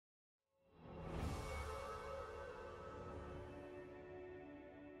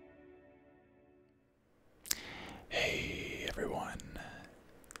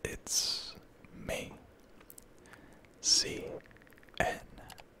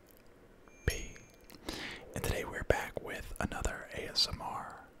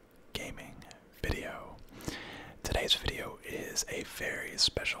ASMR gaming video. Today's video is a very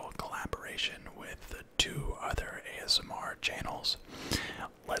special collaboration with two other ASMR channels,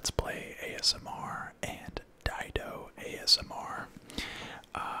 Let's Play ASMR and Dido ASMR.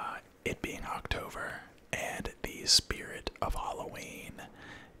 It being October and the spirit of Halloween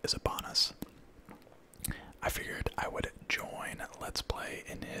is upon us, I figured I would join Let's Play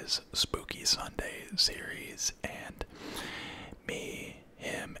in his Spooky Sunday series, and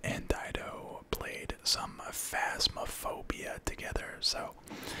him, and Dido played some Phasmophobia together. So,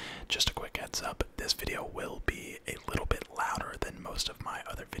 just a quick heads up, this video will be a little bit louder than most of my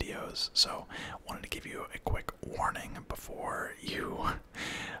other videos, so wanted to give you a quick warning before you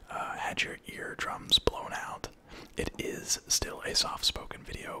had your eardrums blown out. It is still a soft-spoken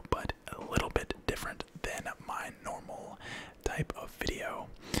video, but a little bit different than my normal type of video.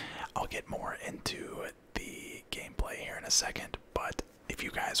 I'll get more into the gameplay here in a second, but if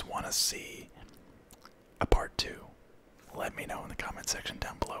you guys want to see a part 2, let me know in the comment section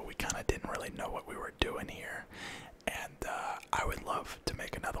down below. We kind of didn't really know what we were doing here, and I would love to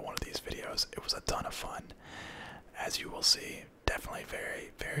make another one of these videos. It was a ton of fun, as you will see. Definitely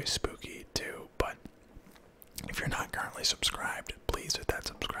very, very spooky too, but if you're not currently subscribed, please hit that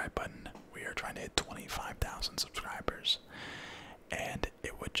subscribe button. We are trying to hit 25,000 subscribers, and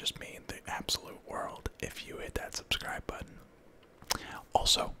it would just mean the absolute world if you hit that subscribe button.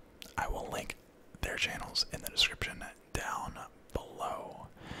 Also, I will link their channels in the description down below.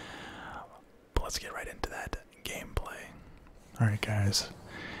 But let's get right into that gameplay. Alright guys,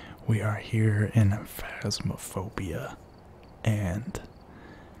 we are here in Phasmophobia, and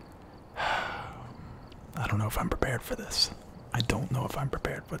I don't know if I'm prepared for this. I don't know if I'm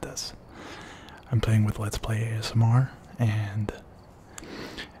prepared for this. I'm playing with Let's Play ASMR and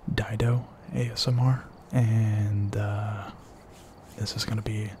Dido ASMR, and this is going to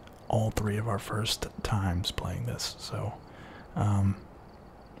be all three of our first times playing this, so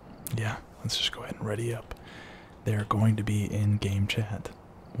yeah, let's just go ahead and ready up. They're going to be in game chat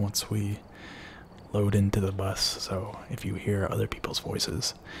once we load into the bus, so if you hear other people's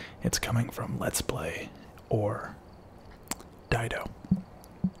voices, it's coming from Let's Play or Dido.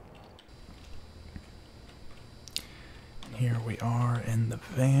 And here we are in the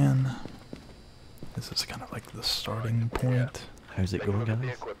van. This is kind of like the starting point. How's it going,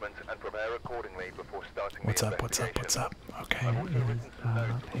 guys? What's up, what's up, what's up? Okay.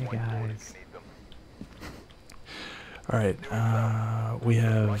 Hey guys. Alright, we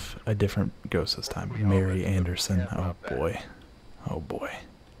have a different ghost this time. Mary Anderson. Oh boy. Oh boy.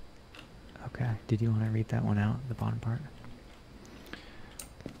 Okay, did you want to read that one out, the bottom part?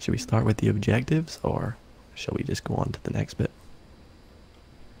 Should we start with the objectives, or shall we just go on to the next bit?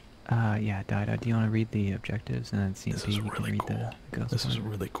 Yeah, Dido, do you want to read the objectives, and then see if you can read the ghost? This is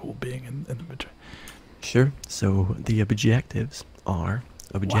really cool being in the video. Sure, so the objectives are,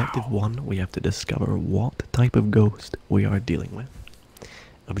 Objective 1, we have to discover what type of ghost we are dealing with.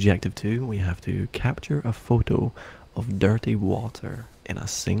 Objective 2, we have to capture a photo of dirty water in a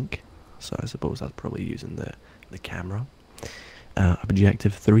sink. So I suppose that's probably using the camera.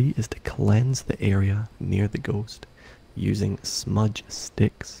 Objective 3 is to cleanse the area near the ghost using smudge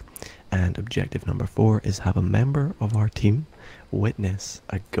sticks. And objective number 4 is have a member of our team witness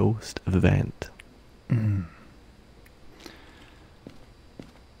a ghost event.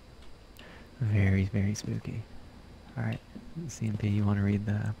 Very, very spooky. Alright, CMP, you want to read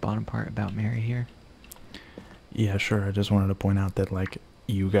the bottom part about Mary here? Yeah, sure. I just wanted to point out that, like,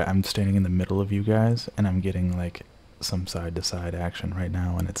 you guys, I'm standing in the middle of you guys, and I'm getting, like, some side-to-side action right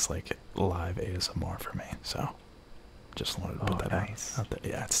now, and it's, like, live ASMR for me, so just wanted to put that out there.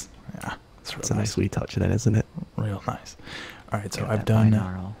 Yeah, it's It's a nice wee touch then, isn't it? Real nice. Alright, so I've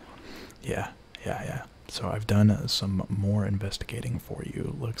done... Yeah. So I've done some more investigating for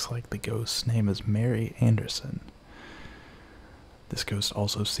you. Looks like the ghost's name is Mary Anderson. This ghost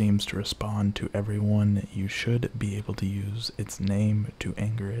also seems to respond to everyone. You should be able to use its name to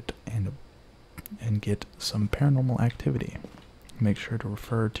anger it and get some paranormal activity. Make sure to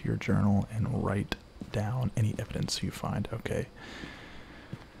refer to your journal and write down any evidence you find. Okay.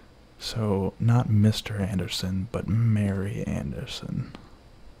 So, not Mr. Anderson, but Mary Anderson.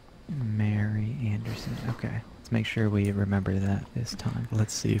 Mary Anderson. Okay. Let's make sure we remember that this time.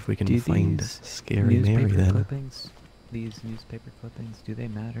 Let's see if we can Do find these scary Mary then. These newspaper clippings, do they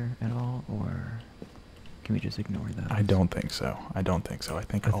matter at all, or can we just ignore those? I don't think so. I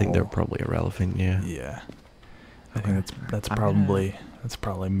think they're probably irrelevant, yeah. Yeah. I think that's probably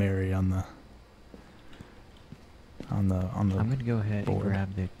Mary on the I'm gonna go ahead board. and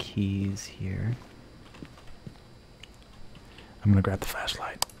grab the keys here. I'm gonna grab the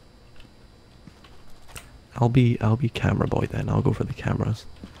flashlight. I'll be camera boy then. I'll go for the cameras.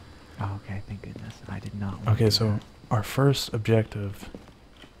 Oh, okay, thank goodness. I did not want Okay, to do so that. our first objective,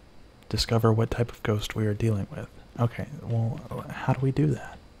 discover what type of ghost we are dealing with. Okay, well, how do we do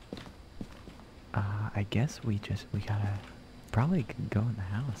that? I guess we gotta probably go in the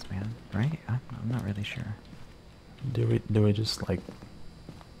house, man. Right? I'm not really sure. Do we just like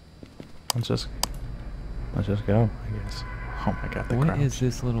let's just go, I guess. Oh my god, the What crouch. is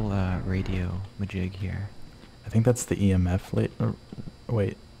this little radio majig here? I think that's the EMF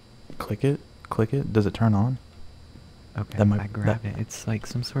wait, click it? Does it turn on? Okay, That might- I grabbed it. It's like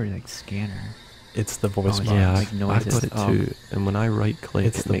some sort of like scanner. It's the voice Oh, box. Yeah, like I've noises. got it too. And when I right click,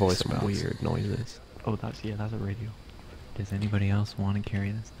 It's it the makes voice some box. weird noises. Oh, that's a radio. Does anybody else want to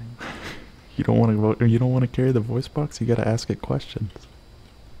carry this thing? You don't want to carry the voice box? You got to ask it questions.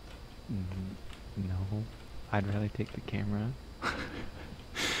 No, I'd rather take the camera.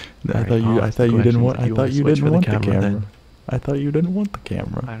 I thought you didn't want the camera. then. I thought you didn't want the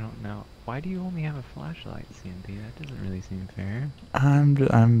camera. I don't know. Why do you only have a flashlight, CMP? That doesn't really seem fair.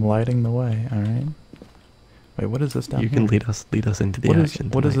 I'm lighting the way, all right? Wait, what is this down You here? can lead us into the What action.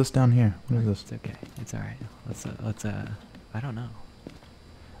 is tonight. this down here? What is this? It's okay. It's alright. Let's I don't know.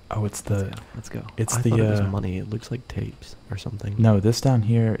 Oh, it's the Let's go. it's I the thought it was money. It looks like tapes or something. No, this down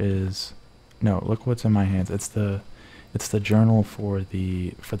here is no, look what's in my hands. It's the journal for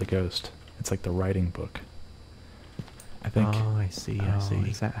the ghost. It's like the writing book. I think. Oh, I see. I see.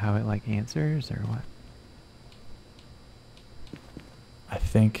 Is that how it like answers or what? I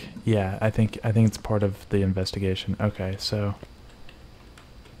think it's part of the investigation. Okay, so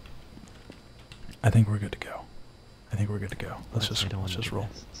I think we're good to go. Let's just roll.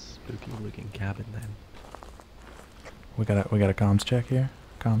 Spooky looking cabin then. We got a comms check here.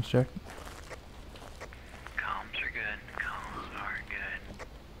 Comms check. Comms are good. Comms are good.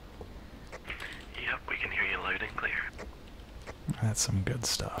 Yep, we can hear you loud and clear. That's some good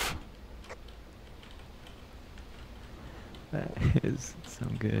stuff. That is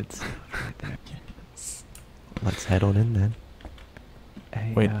some good stuff right there. Let's head on in then.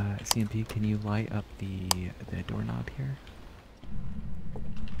 Hey, Wait. CMP, can you light up the doorknob here?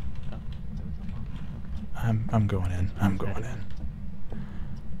 Oh, I'm going in. I'm going in.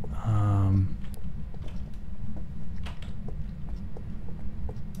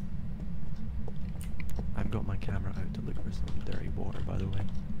 I've got my camera out to look for some dirty water, by the way.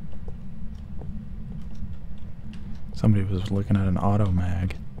 Somebody was looking at an auto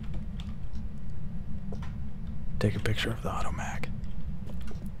mag. Take a picture of the auto mag.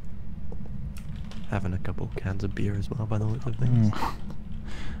 Having a couple cans of beer as well, by the looks of things.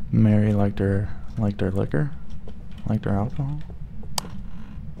 Mary liked her liquor, liked her alcohol.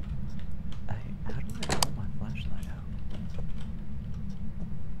 how do I pull my flashlight out?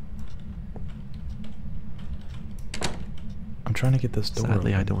 I'm trying to get this door.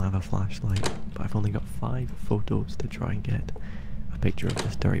 Sadly, I open. don't have a flashlight, but I've only got 5 photos to try and get a picture of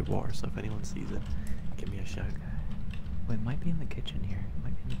this dirty water. So if anyone sees it, give me a shout. Well, it might be in the kitchen here. It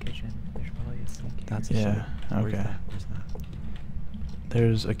might be in the kitchen. There's probably a sink here. That's a Yeah, shout. Where's okay. that? Where's that?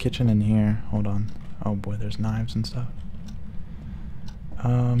 There's a kitchen in here. Hold on. Oh boy, there's knives and stuff.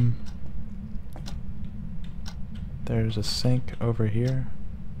 There's a sink over here.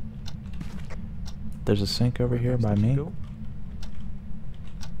 There's a sink over here by me. Oh.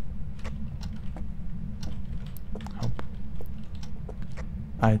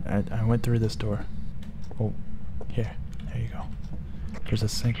 I went through this door. Oh, here. There you go. There's a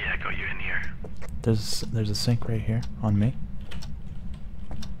sink. Yeah, I got you in here. There's a sink right here on me.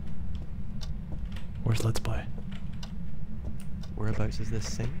 Where's Let's Play? Whereabouts is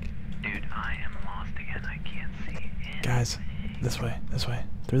this sink? Dude, I am lost again. I can't see anything. Guys, this way,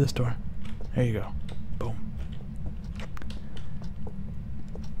 through this door. There you go. Boom.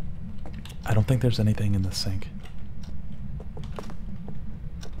 I don't think there's anything in the sink.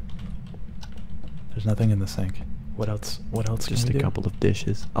 There's nothing in the sink. What else? What else? Just can a we do? couple of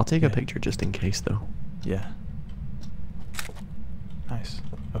dishes. I'll take a Yeah. picture just in case, though. Yeah. Nice.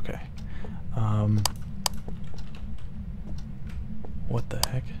 Okay. What the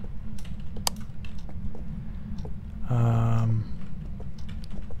heck?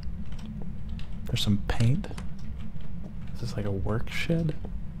 There's some paint. Is this like a work shed?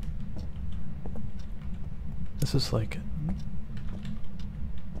 This is like,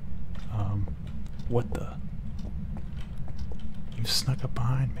 what the? You snuck up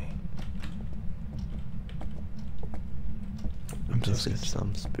behind me. I'm so This scared. is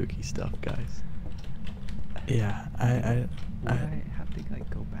some spooky stuff, guys. Yeah, Would I have to like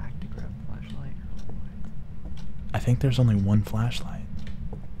go back to grab the flashlight or I think there's only one flashlight,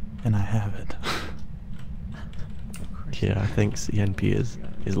 and I have it. Of course. Yeah, I think CNP is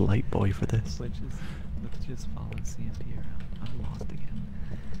light boy for this. Let's just follow CMP around. I'm lost again.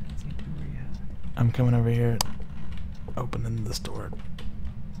 CMP, where you at? I'm coming over here, opening this door.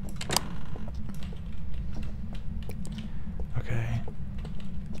 Okay.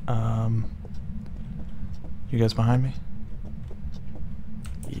 You guys behind me?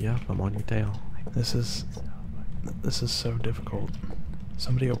 Yep, I'm on your tail. This is so difficult.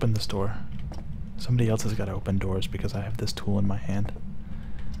 Somebody open this door. Somebody else has got to open doors because I have this tool in my hand.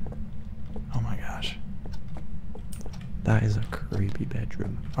 Oh my gosh. That is a creepy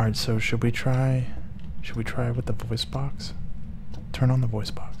bedroom. Alright, so should we try with the voice box? Turn on the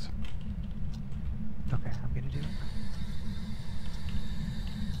voice box. Okay, I'm gonna do it.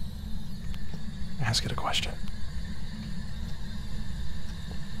 Ask it a question.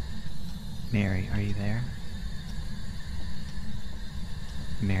 Mary, are you there?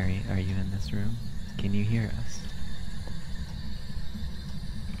 Mary, are you in this room? Can you hear us?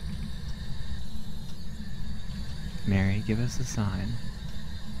 Mary, give us a sign.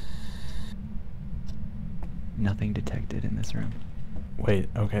 Nothing detected in this room. Wait,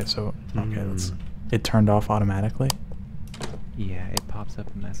 okay, so it turned off automatically? Yeah, it pops up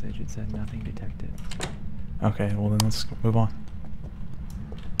a message. It said nothing detected. Okay, well then let's move on.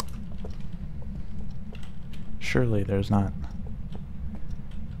 Surely there's not.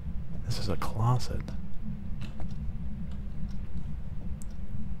 This is a closet.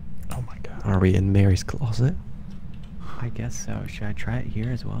 Oh my god. Are we in Mary's closet? I guess so. Should I try it here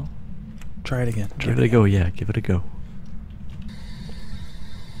as well? Try it again. Give it a go, yeah, give it a go.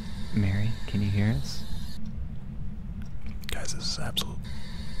 Mary, can you hear us? Guys, this is absolute.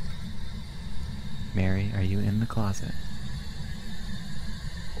 Mary, are you in the closet?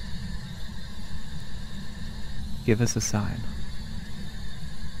 Give us a sign.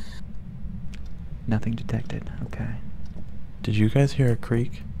 Nothing detected. Okay. Did you guys hear a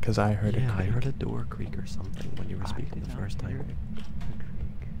creak? Because I heard a Yeah, creak. I heard a door creak or something when you were speaking the first time.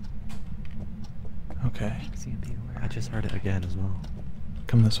 Okay. CMP, where I just heard it again as well.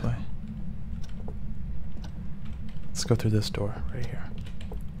 Come this way. Let's go through this door right here.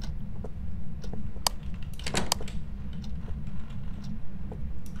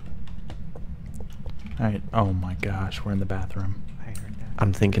 Alright, oh my gosh, we're in the bathroom. I heard that.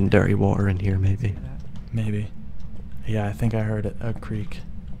 I'm thinking dirty water in here, maybe. See that? Maybe. Yeah, I think I heard a creak.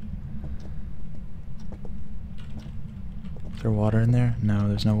 Is there water in there? No,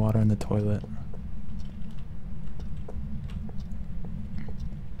 there's no water in the toilet.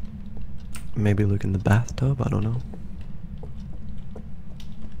 Maybe look in the bathtub, I don't know.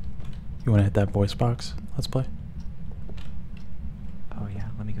 You want to hit that voice box? Let's play. Oh yeah,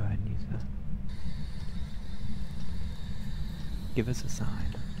 let me go ahead and use that. Give us a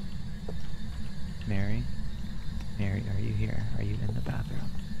sign. Mary? Mary, are you here? Are you in the bathroom?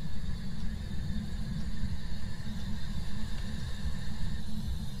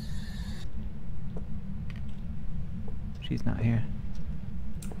 She's not here.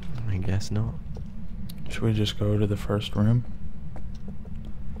 I guess not. Should we just go to the first room?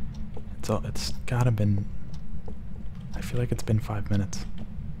 It's gotta been. I feel like it's been 5 minutes.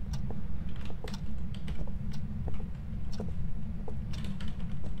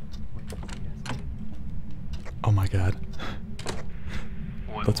 Oh my god.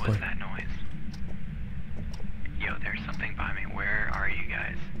 What Let's was play. that noise? Yo, there's something by me. Where are you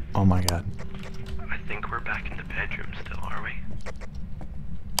guys? Oh my god. I think we're back in the bedroom still, are we?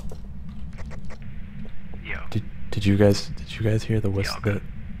 Yo. Did you guys hear the Yo, good.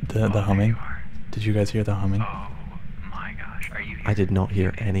 the Oh, there humming? you are. Did you guys hear the humming? Oh my gosh, are you here? I did not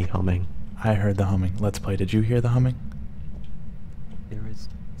hear any humming. I heard the humming. Let's play. Did you hear the humming? There was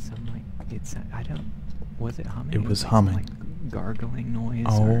some like I don't. Was it humming? It was like, humming. Some, like gargling noise.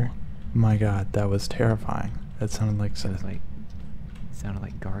 Oh Or my god, that was terrifying. That sounded like it was like sounded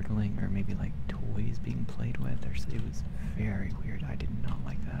like gargling or maybe like toys being played with. It was very weird. I did not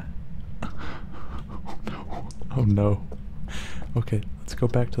like that. Oh no. Oh no. Okay, let's go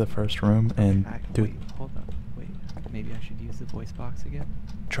back to the first room and Wait, hold up. Wait, maybe I should use the voice box again?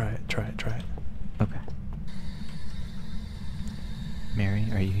 try it. Okay. Mary,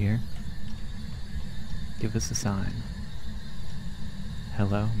 are you here? Give us a sign.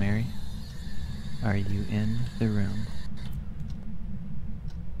 Hello, Mary? Are you in the room?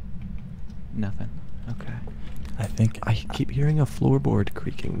 Nothing. Okay. I think I keep hearing a floorboard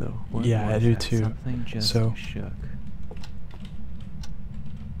creaking though. What Yeah, I was do that? too. Something just So- shook.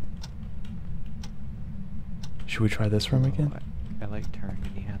 Should we try this room again? I like turned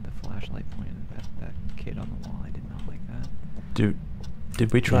and he had the flashlight pointed at that kid on the wall. I did not like that. Dude,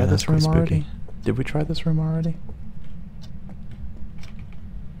 did we try Yeah, this that's quite room already? spooky. Did we try this room already?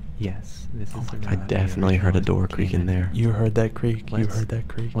 Yes, this Oh is my the God. room I that we definitely heard a originally door came creak in there. You heard that creak? You Let's- heard that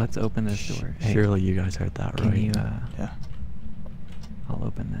creak? Let's open this door. Hey, Surely you guys heard that, can right? you, Yeah. I'll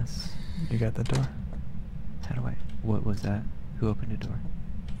open this. You got the door? How do I, what was that? Who opened a door?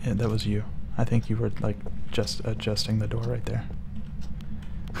 Yeah, that was you. I think you were like just adjusting the door right there.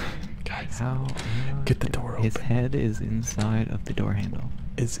 Guys, How? get the door His open. head is inside of the door handle.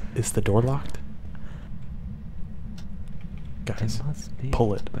 Is the door locked? Guys, It must be.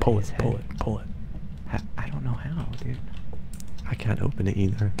 pull it, but pull his it, pull head- it, pull it. I don't know how, dude. I can't open it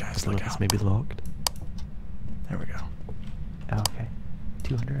either. Guys, I don't know look if it's out. maybe locked. There we go. Oh, okay.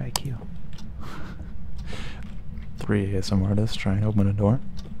 200 IQ. 3 ASM artists try and open a door.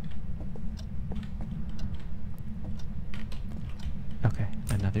 Okay,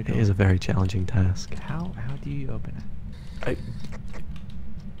 another It door. is a very challenging task. How do you open it?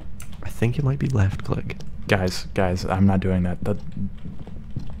 I think it might be left click. Guys, I'm not doing that.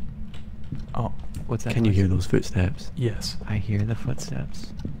 Oh, What's that? Can you noise? hear those footsteps? yes. I hear the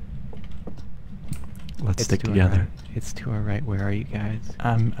footsteps. Let's stick to our together. right. It's to our right. Where are you guys?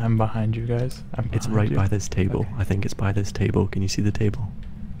 I'm behind you guys. It's behind right you. by this table. Okay. I think it's by this table. Can you see the table?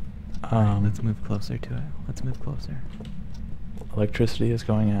 Let's move closer to it. Let's move closer. Electricity is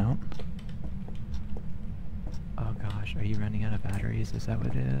going out. Oh gosh, are you running out of batteries? Is that what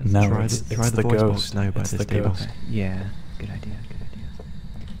it is? No, try it's the, try the the voice box ghost. now by It's this the table. ghost. Okay. Yeah. Good idea. Good idea.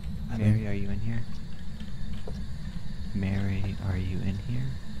 I Mary, think- are you in here? Mary, are you in here?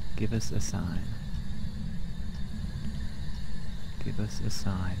 Give us a sign. Give us a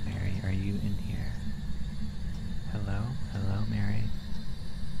sign, Mary. Are you in here? Hello? Hello, Mary?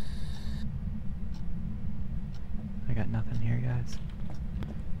 I got nothing here, guys.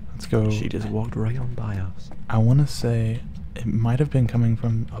 Let's go. She just walked right on by us. I want to say it might have been coming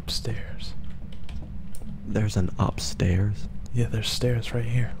from upstairs. There's an upstairs. Yeah, there's stairs right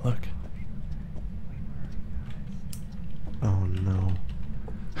here. Look. Oh no.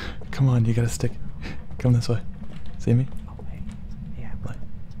 Come on, you gotta stick. Come this way. See me? Oh, wait. Yeah, Like-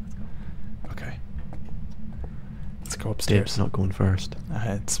 let's go. Okay. Let's go upstairs. Dib's not going first.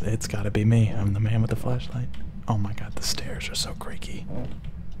 It's gotta be me. I'm the man with the flashlight. Oh my god, the stairs are so creaky.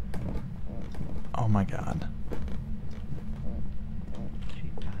 Oh my god.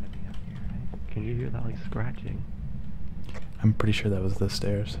 She's gotta be up here, right? Can you hear that like scratching? I'm pretty sure that was the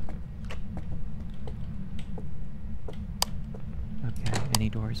stairs. Okay, any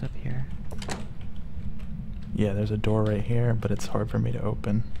doors up here? Yeah, there's a door right here, but it's hard for me to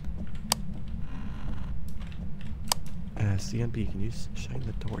open. CMP, can you shine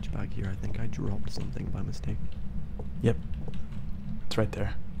the torch back here? I think I dropped something by mistake. Yep. It's right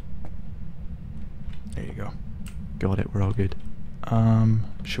there. There you go. Got it, we're all good.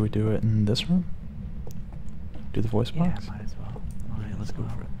 Should we do it in this room? Do the voice Yeah, box? might as well. Yeah, let's go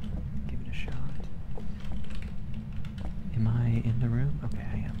for it. Give it a shot. Am I in the room? Okay,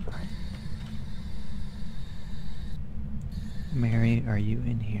 I am. Alright. Mary, are you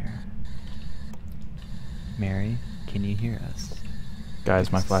in here? Mary, can you hear us?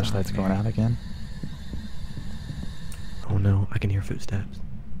 Guys, my It's flashlight's on, going Mary. out again. Oh no, I can hear footsteps.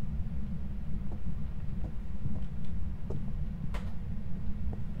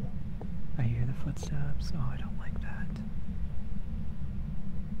 I hear the footsteps. Oh, I don't like that.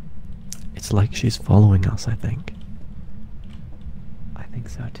 It's like she's following us, I think. I think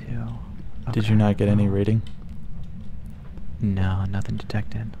so too. Did you Okay, not get any well, reading? No, nothing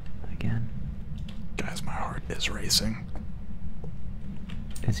detected. Again. Guys, my heart is racing.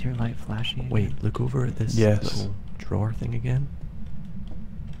 Is your light flashing? Wait, again? look over at this Yes. little drawer thing again.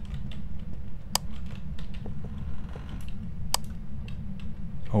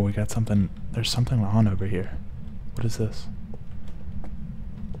 Oh, we got something. There's something on over here. What is this?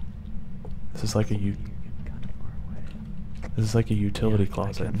 This is like a You're getting kind of far away. This is like a utility Yeah, I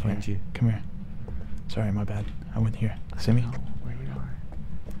closet can't in find here. you. Come here. Sorry, my bad. I went here. See I me? know where you are.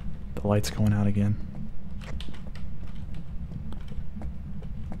 The light's going out again.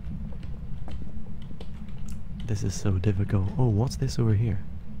 This is so difficult. Oh, what's this over here?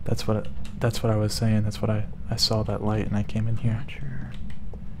 That's what I was saying. That's what I saw that light and I came in here. Not sure.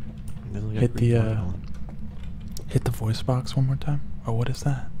 There's like a Hit the green light on. hit the voice box one more time. Oh, what is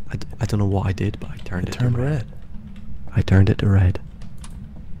that? I don't know what I did, but I turned it, It turned to red. I turned it to red.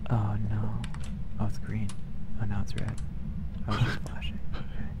 Oh no. Oh, it's green. Oh, now it's red. I was just flashing.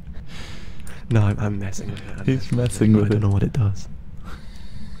 Okay. No, I'm messing with it. I'm He's messing but with I don't it. know what it does.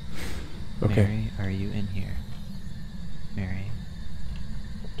 Okay. Mary, are you in here? Mary.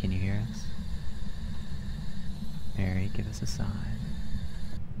 give us a sign.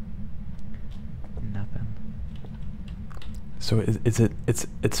 Nothing. So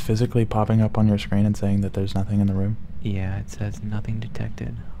it's physically popping up on your screen and saying that there's nothing in the room? Yeah, it says nothing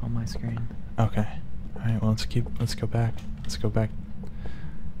detected on my screen. Okay. Alright, well let's go back. Let's go back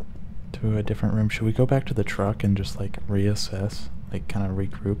to a different room. Should we go back to the truck and just like reassess? Like kind of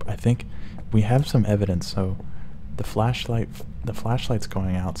regroup? I think we have some evidence, so the flashlight's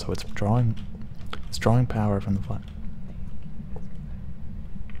going out, so it's drawing power from the flash.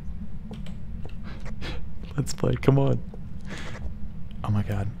 Let's play, come on. Oh my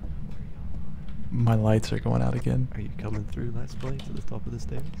god. My lights are going out again. Are you coming through Let's Play to the top of the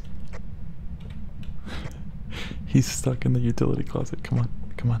stairs? He's stuck in the utility closet. Come on,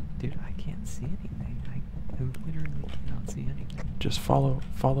 come on. Dude, I can't see anything. I literally cannot see anything. Just follow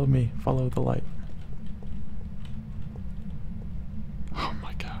me. Follow the light. Oh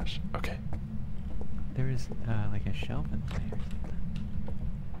my gosh. Okay. There is like a shelf in there or something.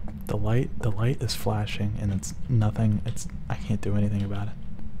 The light is flashing and it's nothing. I can't do anything about it.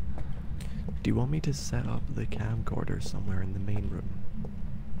 Do you want me to set up the camcorder somewhere in the main room?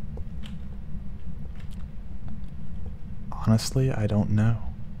 Honestly, I don't know.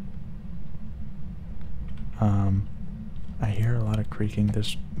 I hear a lot of creaking.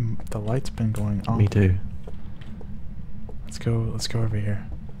 The light's been going on. Me too. Let's go over here.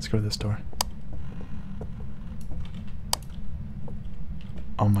 Let's go to this door.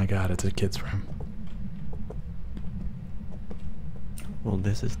 Oh my god, it's a kid's room. Well,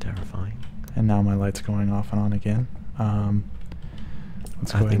 this is terrifying. And now my light's going off and on again.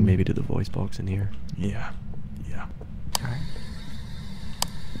 Let's go I ahead think and- maybe to the voice box in here. Yeah. Yeah. Alright.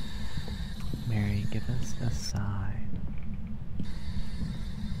 Mary, give us a sign.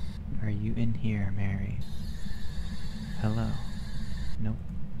 Are you in here, Mary? Hello? Nope.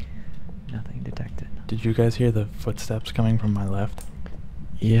 Nothing detected. Did you guys hear the footsteps coming from my left?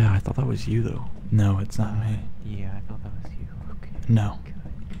 Yeah, I thought that was you though. No, it's not me. Yeah, I thought that was you. Okay. No. Good.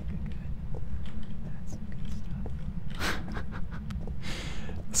 That's some good stuff.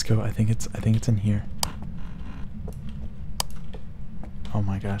 Let's go. I think it's in here. Oh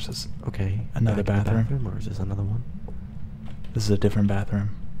my gosh, this Okay. Another back to the bathroom? or is this another one? is a different bathroom,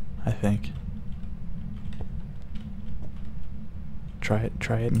 I think. Try it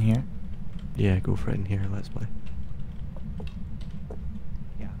in here. Yeah, go for it in here. Let's play.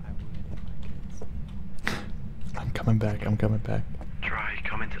 Yeah, I would if I could see. I'm coming back. Try,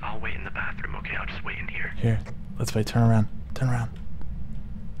 come into. I'll wait in the bathroom, okay? I'll just wait in here. Here. Let's play. Turn around.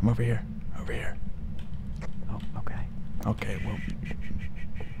 I'm over here. Oh, okay. Okay, well.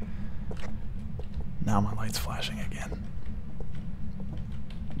 Now my light's flashing again.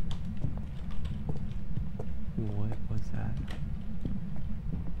 What was that?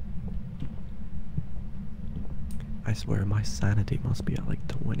 I swear my sanity must be at like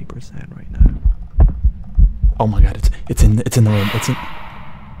 20% right now. Oh my god, it's in the room.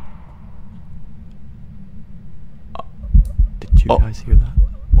 Did you Oh. guys hear that?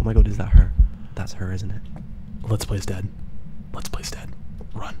 Oh my god, is that her? That's her, isn't it? Let's Play's dead.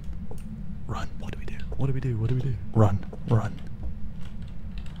 Run. What do we do? What do we do? What do we do? Run.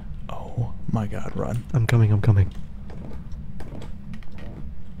 Oh my god, run. I'm coming.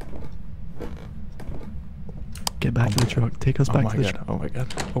 Get back to the truck. Take us back to the truck. Oh my god.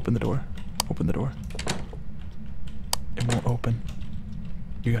 Open the door. It won't open.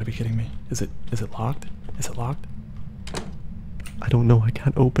 You gotta be kidding me. Is it locked? I don't know. I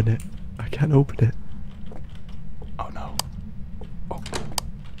can't open it. Oh no. Oh.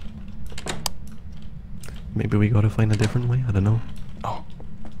 Maybe we gotta find a different way. I don't know. Oh.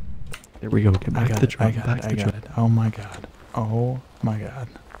 There we go. Get back to the truck. I got it. Oh my god.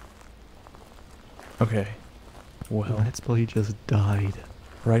 Okay. Well, Let's Play just died.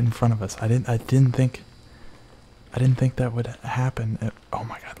 right in front of us. I didn't think that would happen. Oh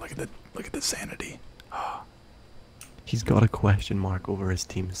my god, look at the sanity. He's got a question mark over his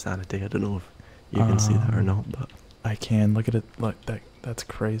team's sanity. I don't know if you can see that or not, but I can look at it. Look, that's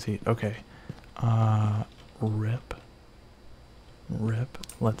crazy. Okay. Rip.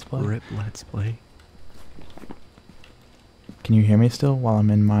 Let's play. rip. Let's Play. Can you hear me still while I'm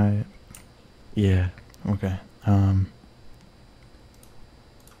in my? Yeah. Okay.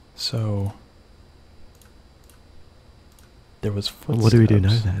 So there was footsteps. What do we do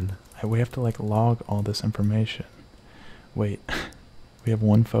now then? We have to like log all this information. Wait. We have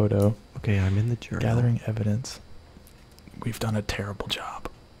one photo. Okay, I'm in the journal. Gathering evidence. We've done a terrible job.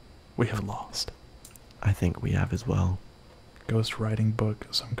 We have lost. I think we have as well. Ghost writing book.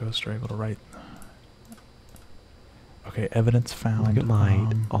 Some ghosts are able to write. Okay, evidence found. Look at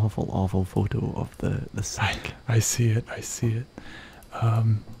my awful, awful photo of the sink. I see it. I see it.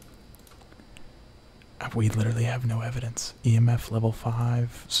 We literally have no evidence. EMF level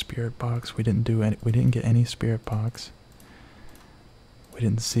 5, spirit box. We didn't do any. We didn't get any spirit box. We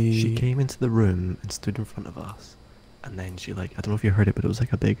didn't see. She came into the room and stood in front of us, and then she like, I don't know if you heard it, but it was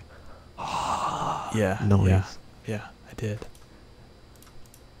like a big yeah noise. Yeah, I did.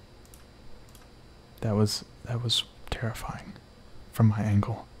 That was terrifying from my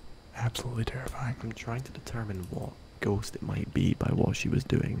angle. Absolutely terrifying. I'm trying to determine what ghost it might be by what she was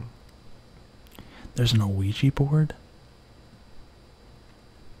doing. There's an Ouija board?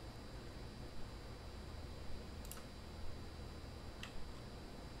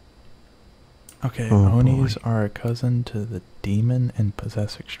 Okay, Oh, Onis boy. are a cousin to the demon and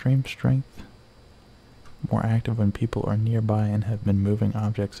possess extreme strength. More active when people are nearby and have been moving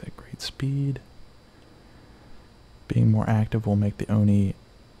objects at great speed. Being more active will make the Oni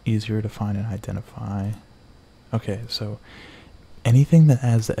easier to find and identify. Okay, so anything that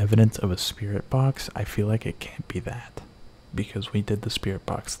has the evidence of a spirit box, I feel like it can't be that. Because we did the spirit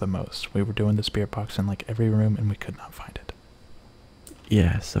box the most. We were doing the spirit box in like every room and we could not find it.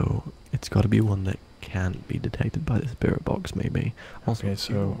 Yeah, so it's got to be one that can't be detected by the spirit box, maybe. Also, Okay,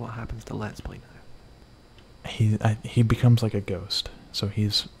 do you know so what happens to Let's Play now? he becomes like a ghost. So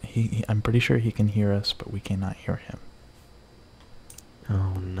I'm pretty sure he can hear us, but we cannot hear him.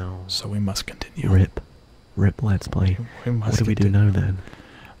 Oh no. So we must continue. Rip Let's Play. We must What do we do continue. now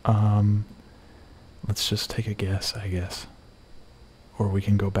then? Let's just take a guess, I guess. Or we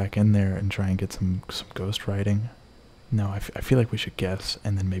can go back in there and try and get some ghost writing. No, I feel like we should guess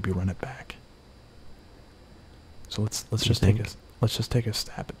and then maybe run it back. So let's just take a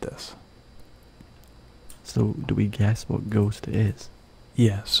stab at this. So, do we guess what ghost it is?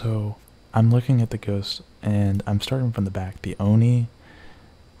 Yeah, so I'm looking at the ghost and I'm starting from the back. The Oni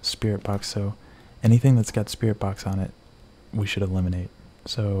spirit box, so anything that's got spirit box on it, we should eliminate.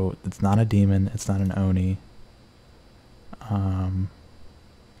 So it's not a demon, it's not an Oni.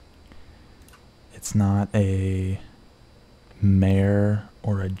 It's not a mare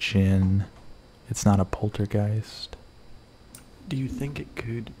or a djinn. It's not a poltergeist. Do you think it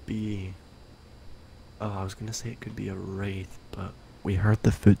could be... Oh, I was gonna say it could be a wraith, but we heard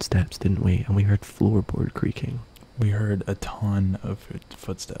the footsteps, didn't we? And we heard floorboard creaking. We heard a ton of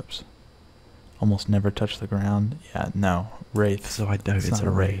footsteps. Almost never touched the ground. Yeah, no. Wraith. So I doubt it's not a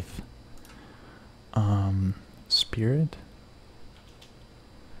wraith. Spirit?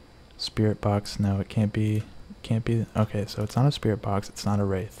 Spirit box. No, it can't be. Okay, so it's not a spirit box. It's not a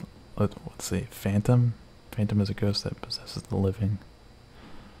wraith. Let's see. Phantom. Phantom is a ghost that possesses the living.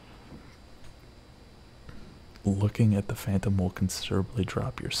 Looking at the phantom will considerably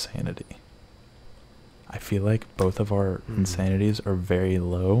drop your sanity. I feel like both of our insanities are very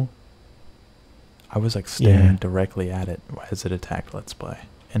low. I was like staring directly at it as it attacked Let's Play,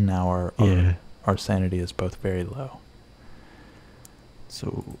 and now our sanity is both very low.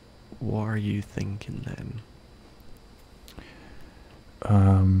 So, what are you thinking then?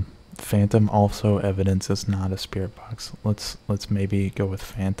 Phantom also evidence is not a spirit box. Let's maybe go with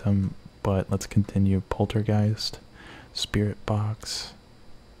Phantom, but let's continue Poltergeist, Spirit Box.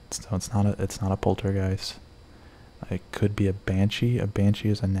 It's not a poltergeist. It could be a banshee. A banshee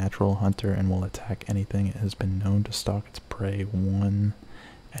is a natural hunter and will attack anything. It has been known to stalk its prey one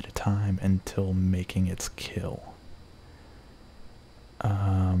at a time until making its kill.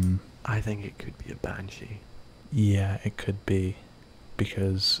 I think it could be a banshee. Yeah, it could be,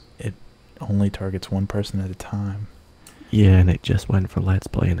 because it only targets one person at a time. Yeah, and it just went for Let's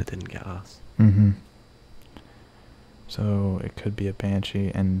Play and it didn't get us. Mm-hmm. So it could be a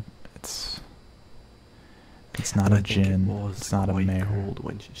banshee, and it's not a djinn. It's not a mare. Cold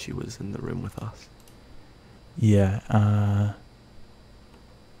when she was in the room with us. Yeah.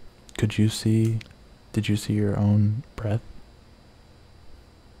 Did you see your own breath?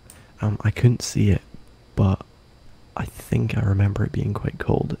 I couldn't see it, but I think I remember it being quite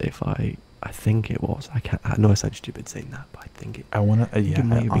cold. I think it was. I know I sound stupid saying that, but I think it. I wanna. It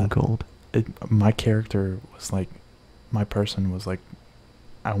might have been cold. My character was like, my person was like,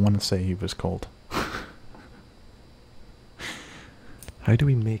 I want to say he was cold. How do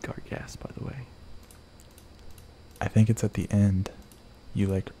we make our guess, by the way? I think it's at the end. You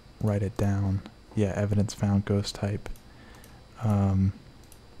like write it down. Yeah, evidence found, ghost type.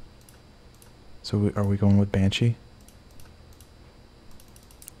 So are we going with Banshee?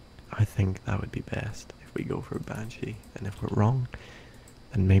 I think that would be best if we go for Banshee, and if we're wrong,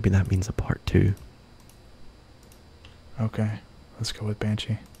 then maybe that means a part 2. Okay, let's go with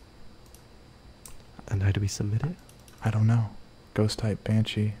Banshee. And how do we submit it? I don't know. Ghost type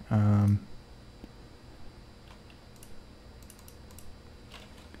banshee.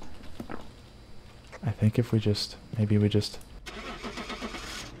 I think if we just, maybe we just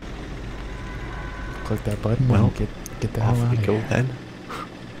click that button and get the hell Off out we of go here. then.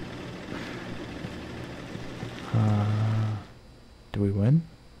 Do we win?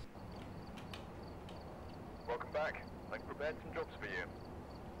 Welcome back. I've prepared some jobs for you.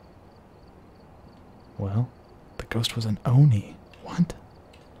 Well, the ghost was an Oni. What?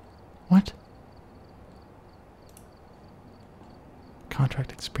 What?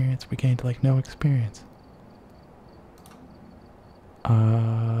 Contract experience. We gained like no experience.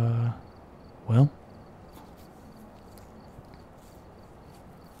 Well.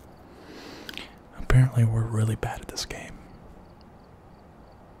 Apparently we're really bad at this game.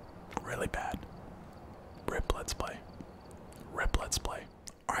 Really bad. Rip Let's Play. Rip Let's Play.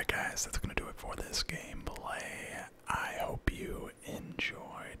 Alright guys, that's gonna do it for this gameplay. I hope you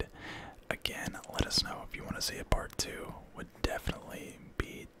enjoyed. Again, let us know if you want to see a part 2. Would definitely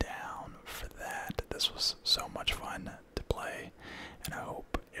be down for that. This was so much fun to play, and I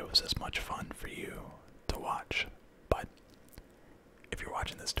hope it was as much fun for you to watch. But if you're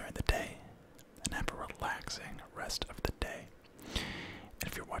watching this during the day, then have a relaxing rest of the day. And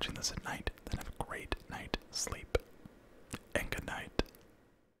if you're watching this at night, then have a great night sleep.